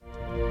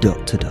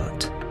Dot to Dot,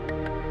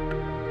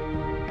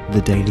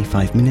 the daily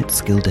 5-minute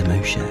skill demo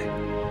show.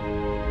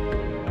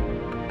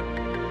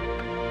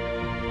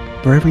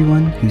 For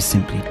everyone who's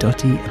simply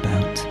dotty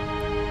about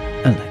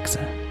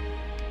Alexa.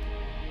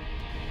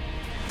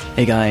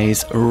 Hey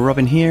guys,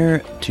 Robin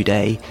here.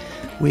 Today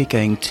we're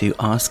going to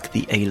ask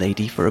the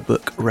A-Lady for a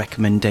book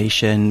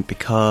recommendation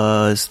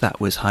because that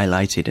was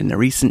highlighted in a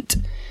recent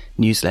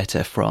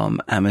newsletter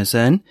from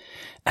Amazon,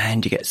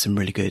 and you get some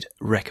really good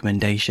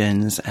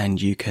recommendations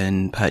and you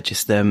can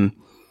purchase them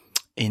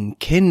in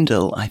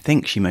Kindle, I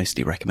think she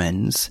mostly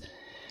recommends,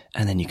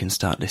 and then you can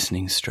start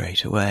listening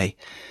straight away.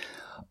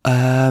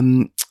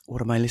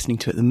 What am I listening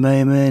to at the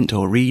moment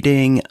or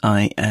reading?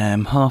 I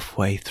am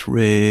halfway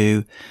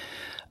through,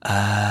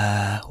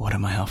 what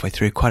am I halfway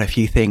through? Quite a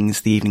few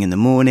things. The Evening and the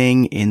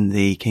Morning in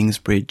the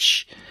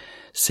Kingsbridge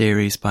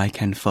series by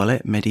Ken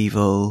Follett,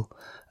 medieval,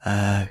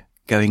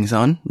 goings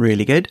on,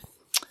 really good.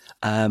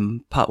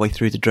 Partway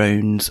through the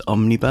Drones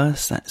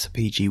Omnibus, that's a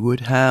P.G.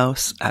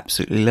 Woodhouse.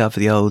 Absolutely love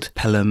the old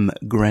Pelham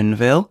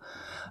Grenville.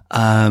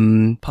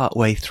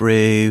 Partway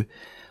through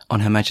On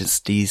Her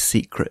Majesty's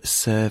Secret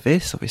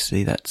Service,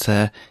 obviously that's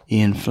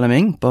Ian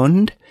Fleming,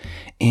 Bond.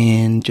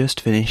 And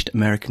just finished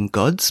American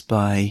Gods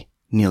by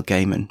Neil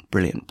Gaiman,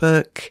 brilliant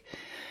book.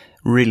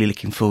 Really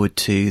looking forward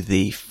to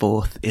the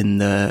 4th in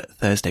the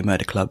Thursday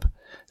Murder Club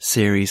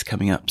series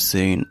coming up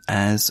soon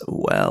as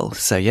well.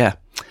 So yeah,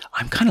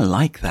 I'm kind of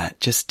like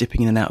that, just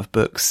dipping in and out of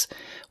books,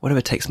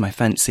 whatever takes my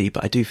fancy,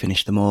 but I do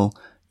finish them all,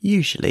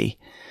 usually.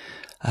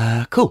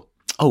 Cool.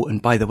 Oh,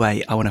 and by the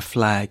way, I want to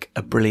flag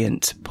a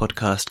brilliant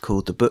podcast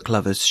called The Book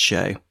Lovers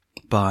Show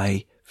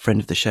by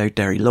friend of the show,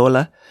 Derry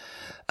Lawler.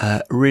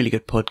 Really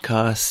good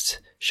podcast,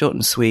 short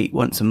and sweet,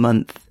 once a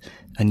month,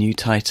 a new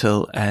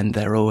title, and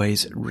they're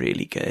always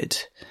really good.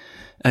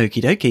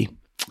 Okie dokie.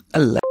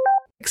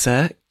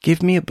 Alexa,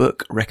 give me a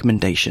book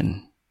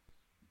recommendation.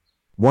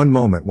 One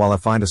moment while I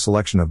find a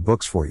selection of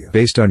books for you.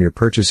 Based on your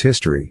purchase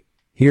history,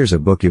 here's a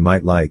book you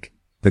might like.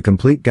 The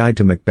Complete Guide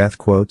to Macbeth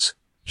Quotes,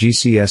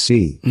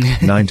 GCSE,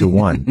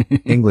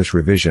 9-1, English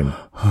Revision,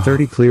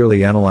 30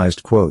 Clearly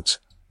Analyzed Quotes.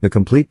 The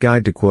Complete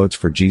Guide to Quotes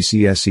for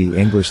GCSE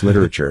English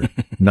Literature,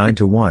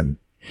 9-1,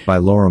 by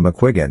Laura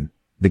McQuiggan.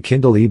 The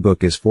Kindle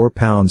ebook is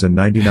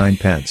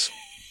 £4.99.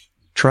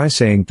 Try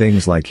saying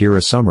things like "Here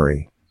a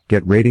summary,"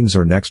 "Get ratings,"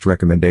 or "Next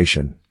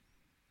recommendation."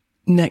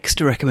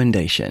 Next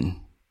recommendation.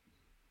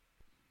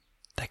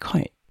 They're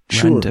quite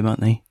Sure. random,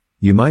 aren't they?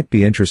 You might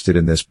be interested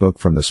in this book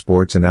from the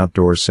Sports and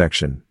Outdoors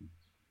section.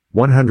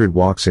 100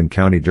 Walks in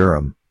County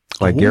Durham,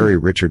 by Gary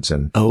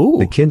Richardson. Oh.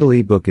 The Kindle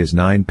ebook is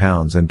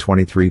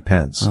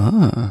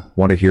 £9.23.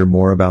 Want to hear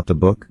more about the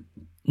book?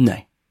 No.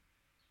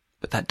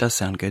 But that does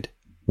sound good.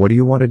 What do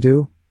you want to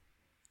do?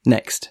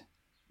 Next.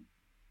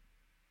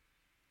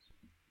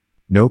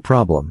 No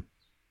problem.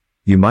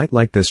 You might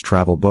like this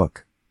travel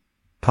book.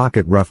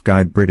 Pocket Rough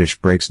Guide British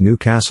Breaks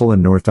Newcastle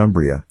and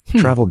Northumbria.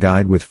 Travel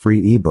guide with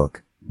free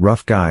ebook.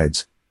 Rough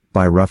Guides,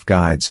 by Rough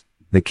Guides.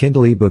 The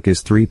Kindle ebook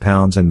is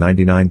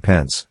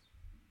 £3.99.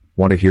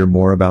 Want to hear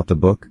more about the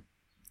book?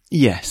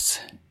 Yes.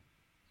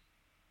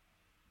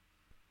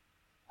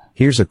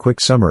 Here's a quick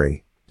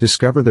summary.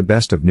 Discover the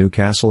best of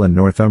Newcastle and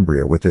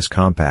Northumbria with this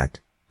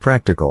compact,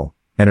 practical,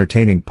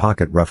 entertaining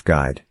pocket rough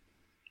guide.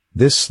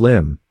 This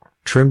slim,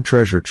 trim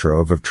treasure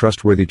trove of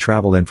trustworthy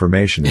travel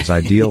information is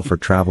ideal for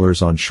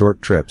travelers on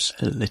short trips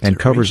and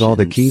covers all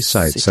the key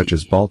sites such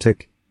as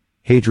Baltic,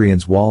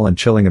 Hadrian's Wall and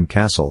Chillingham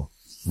Castle,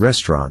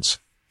 restaurants,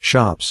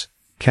 shops,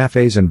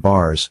 cafes and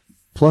bars,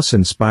 plus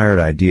inspired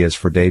ideas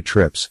for day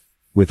trips,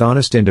 with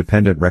honest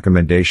independent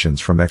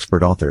recommendations from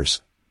expert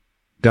authors.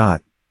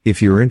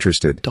 If you're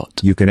interested,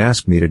 you can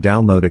ask me to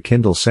download a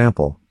Kindle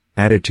sample,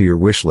 add it to your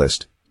wish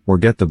list, or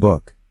get the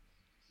book.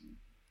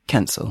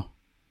 Cancel.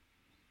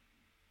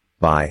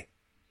 Bye.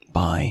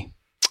 Bye.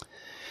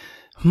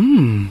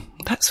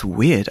 That's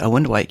weird. I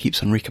wonder why it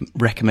keeps on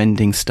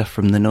recommending stuff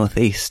from the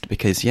Northeast,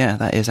 because yeah,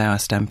 that is our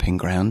stamping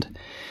ground.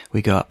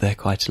 We go up there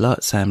quite a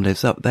lot. Sam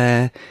lives up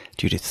there.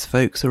 Judith's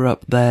folks are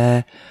up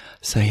there.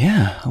 So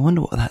yeah, I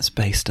wonder what that's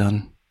based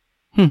on.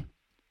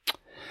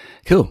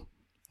 Cool.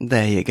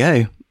 There you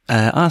go.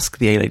 Ask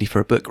the A-Lady for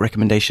a book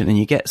recommendation and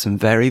you get some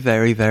very,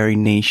 very, very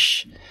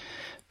niche,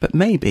 but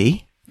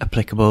maybe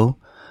applicable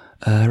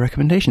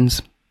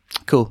recommendations.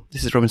 Cool.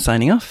 This is Robin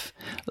signing off.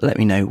 Let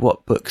me know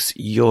what books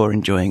you're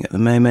enjoying at the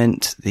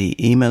moment. The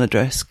email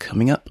address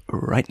coming up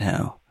right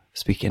now.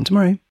 Speak again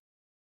tomorrow.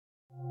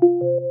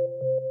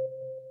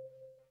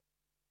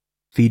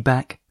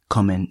 Feedback,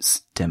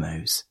 comments,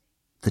 demos.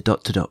 The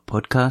Dot to Dot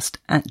podcast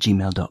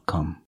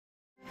 @gmail.com.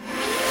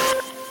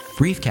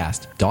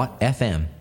 Briefcast.fm